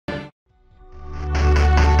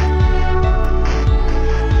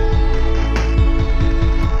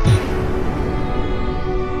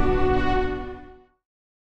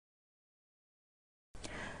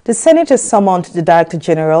The Senate has summoned the Director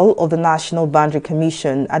General of the National Boundary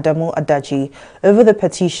Commission, Adamu Adaji, over the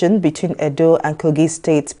petition between Edo and Kogi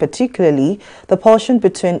states, particularly the portion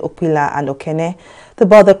between Okpila and Okene. The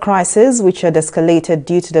border crisis, which had escalated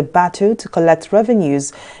due to the battle to collect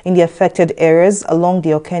revenues in the affected areas along the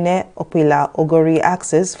Okene-Okpila-Ogori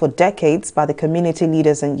axis for decades by the community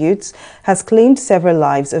leaders and youths, has claimed several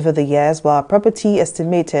lives over the years, while property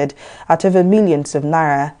estimated at over millions of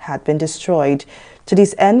naira had been destroyed. To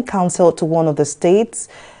this end, counsel to one of the states,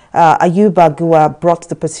 Ayuba Gua, brought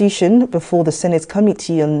the petition before the Senate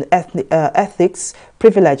Committee on Ethics,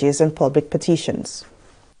 Privileges and Public Petitions.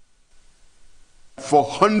 For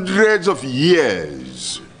hundreds of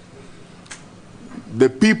years, the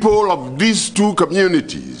people of these two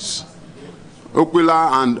communities,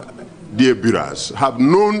 Okpila and the Ebiras, have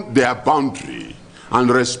known their boundary and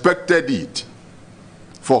respected it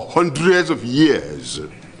for hundreds of years.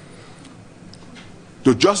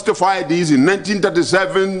 To justify this, in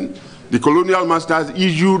 1937, the colonial masters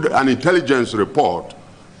issued an intelligence report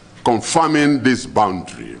confirming this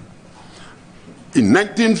boundary. In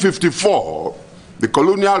 1954, the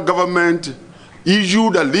colonial government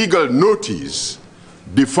issued a legal notice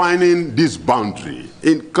defining this boundary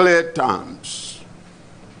in clear terms.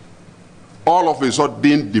 All of a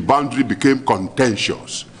sudden, the boundary became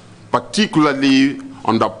contentious, particularly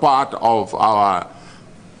on the part of our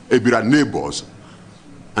Ebira neighbors,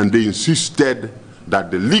 and they insisted that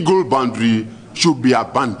the legal boundary should be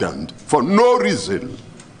abandoned for no reason.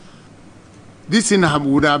 This thing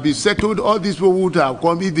would have been settled. All these people would have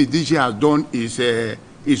come if the DG has done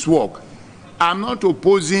his work. I'm not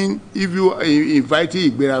opposing if you invite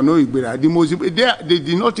Igbera, no Igbera. They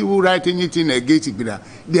did not even write anything against Igbera.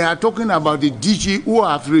 They are talking about the DG who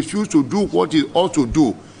have refused to do what he ought to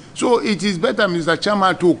do. So it is better, Mr.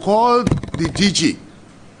 Chairman, to call the DG.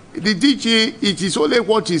 The DG, it is only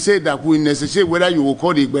what he said that will necessitate whether you will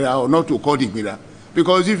call Igbera or not to call Igbera.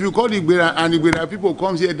 Because if you call Igbera and Igbera people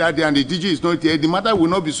come here that day and the DG is not here, the matter will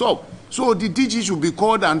not be solved. So the DG should be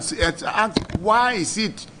called and ask, why is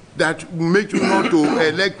it that make you not to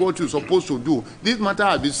elect what you're supposed to do? This matter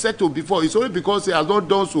has been settled before. It's only because he has not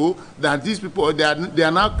done so that these people, they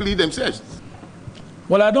are now clear themselves.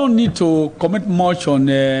 Well, I don't need to comment much on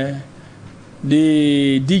the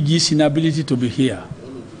DG's inability to be here.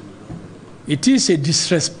 It is a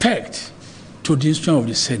disrespect to the institution of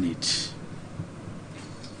the Senate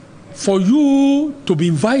for you to be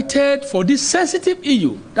invited for this sensitive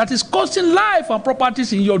issue that is costing life and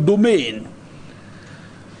properties in your domain,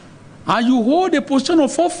 and you hold a position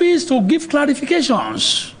of office to give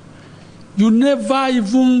clarifications. You never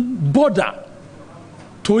even bother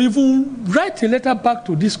to even write a letter back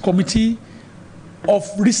to this committee of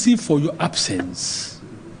reason for your absence.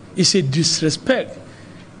 It's a disrespect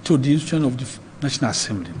to the institution of the National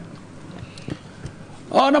Assembly.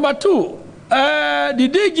 Number two, the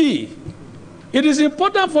DG, it is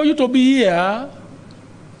important for you to be here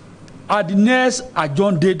at the next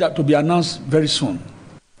adjourned date that to be announced very soon.